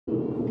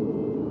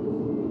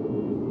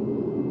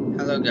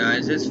Hello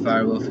guys, it's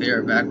Firewolf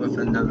here, back with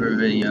another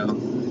video.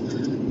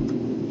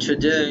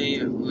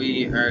 Today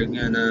we are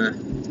gonna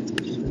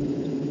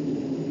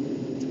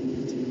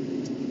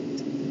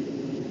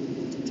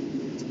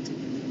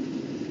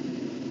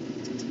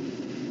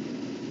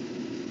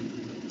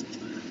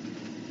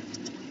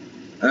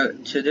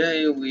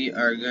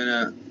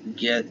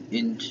get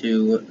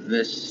into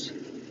this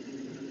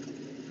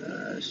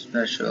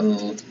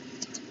special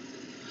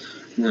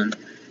one.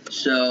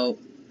 So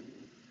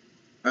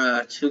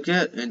to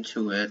get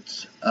into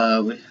it,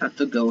 we have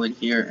to go in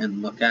here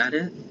and look at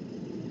it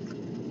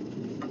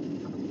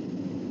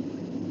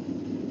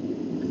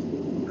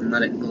and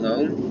let it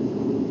glow.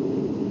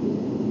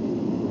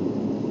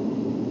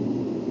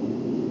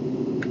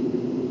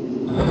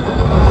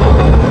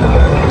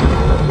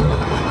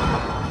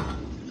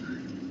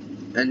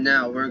 And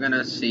now we're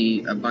gonna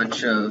see a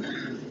bunch of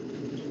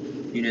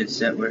units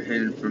that were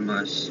hidden from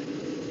us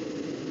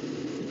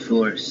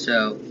before.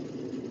 So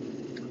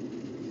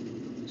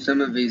some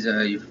of these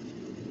you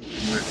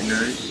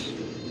recognize.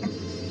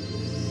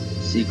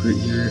 Secret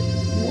unit.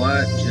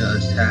 What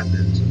just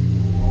happened?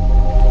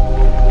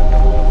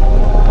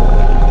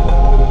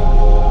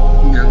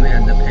 Now we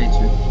had the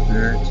patron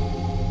spirit.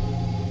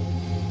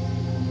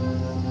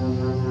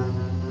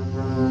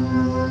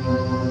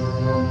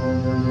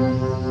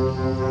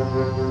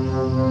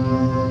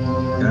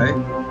 Okay.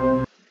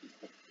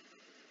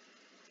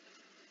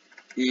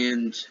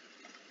 And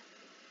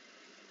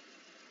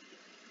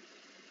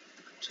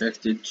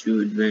protected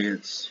to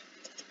advance.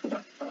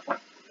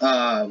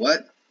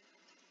 What?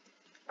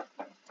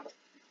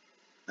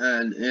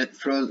 And it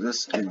throws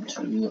us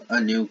into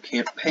a new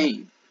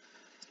campaign.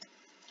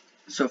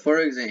 So for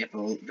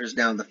example, there's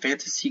now the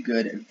Fantasy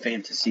Good and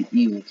Fantasy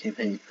Evil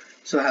campaign.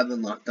 So I have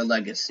unlocked the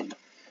Legacy.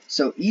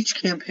 So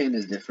each campaign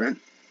is different.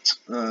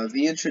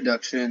 The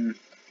introduction,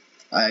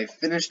 I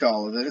finished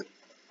all of it.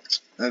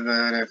 And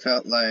then I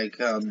felt like,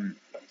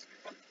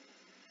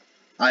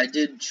 I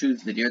did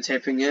choose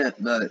videotaping it,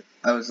 but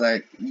I was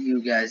like,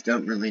 you guys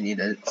don't really need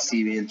to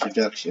see the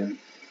introduction.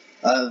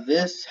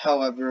 This,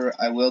 however,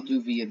 I will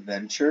do the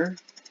adventure.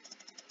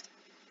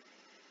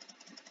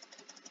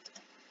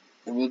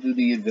 I will do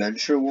the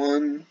adventure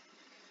one.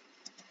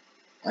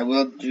 I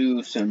will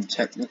do some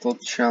technical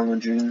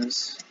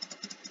challenges.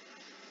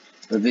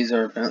 But these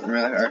are apparently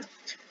rather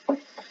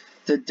hard.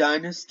 The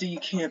Dynasty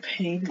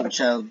campaign,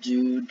 which I'll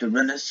do. The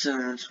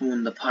Renaissance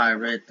one, the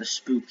Pirate, the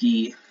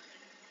Spooky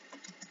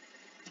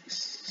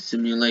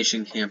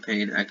Simulation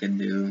campaign I can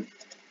do.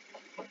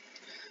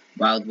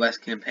 Wild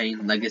West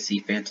campaign,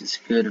 Legacy, Fantasy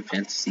Good, and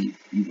Fantasy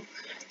Evil.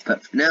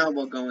 But for now,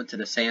 we'll go into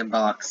the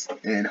sandbox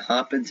and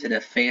hop into the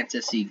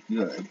Fantasy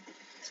Good.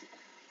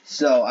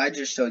 So, I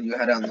just showed you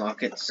how to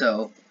unlock it.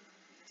 So,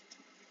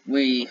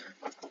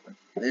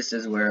 this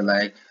is where,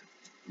 like,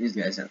 these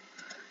guys are.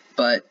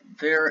 But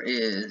there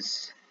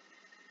is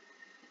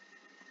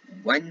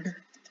 1,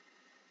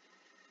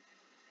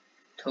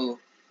 2,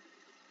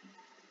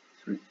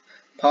 3,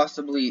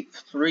 possibly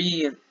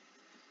 3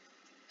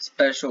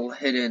 special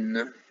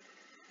hidden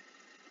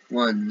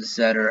ones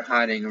that are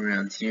hiding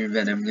around here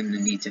that I'm gonna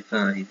need to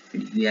find for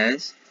you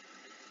guys.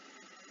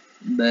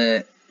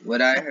 But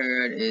what I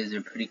heard is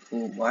they're pretty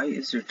cool. Why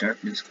is there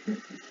darkness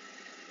coming from?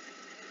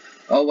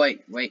 Oh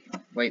wait,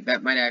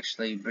 that might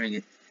actually bring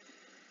it.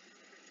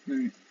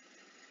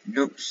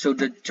 No, so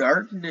the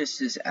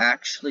darkness is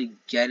actually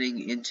getting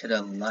into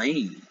the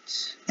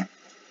light.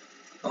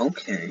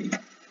 Okay.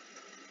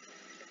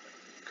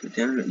 Go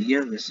down.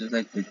 Yeah, this is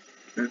like the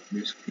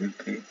darkness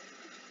campaign.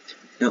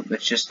 Nope,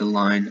 it's just a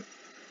line.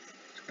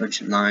 There's a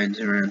bunch of lines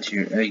around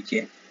here.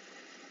 Okay.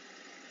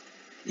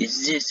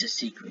 Is this a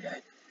secret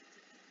item?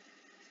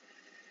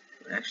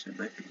 Actually, it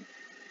might be.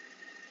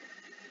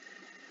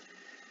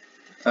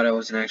 I thought I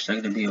wasn't actually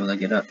going to be able to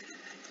get up.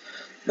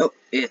 Nope,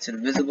 it's an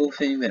invisible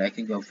thing that I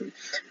can go through.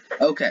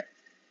 Okay.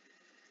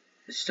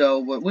 So,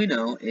 what we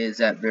know is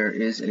that there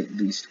is at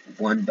least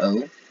 1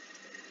 bow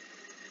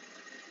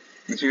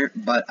in here,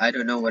 but I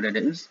don't know what it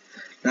is.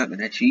 Not going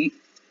to cheat.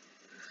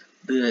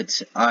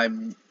 But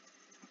I'm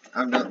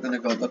not going to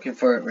go looking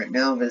for it right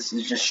now. This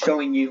is just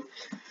showing you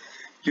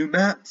your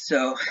map.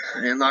 So,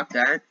 I unlocked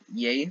that.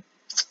 Yay.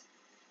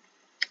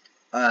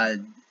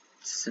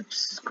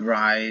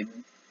 Subscribe.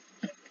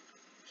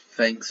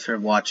 Thanks for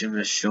watching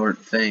this short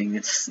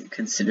thing.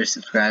 Consider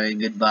subscribing.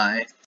 Goodbye.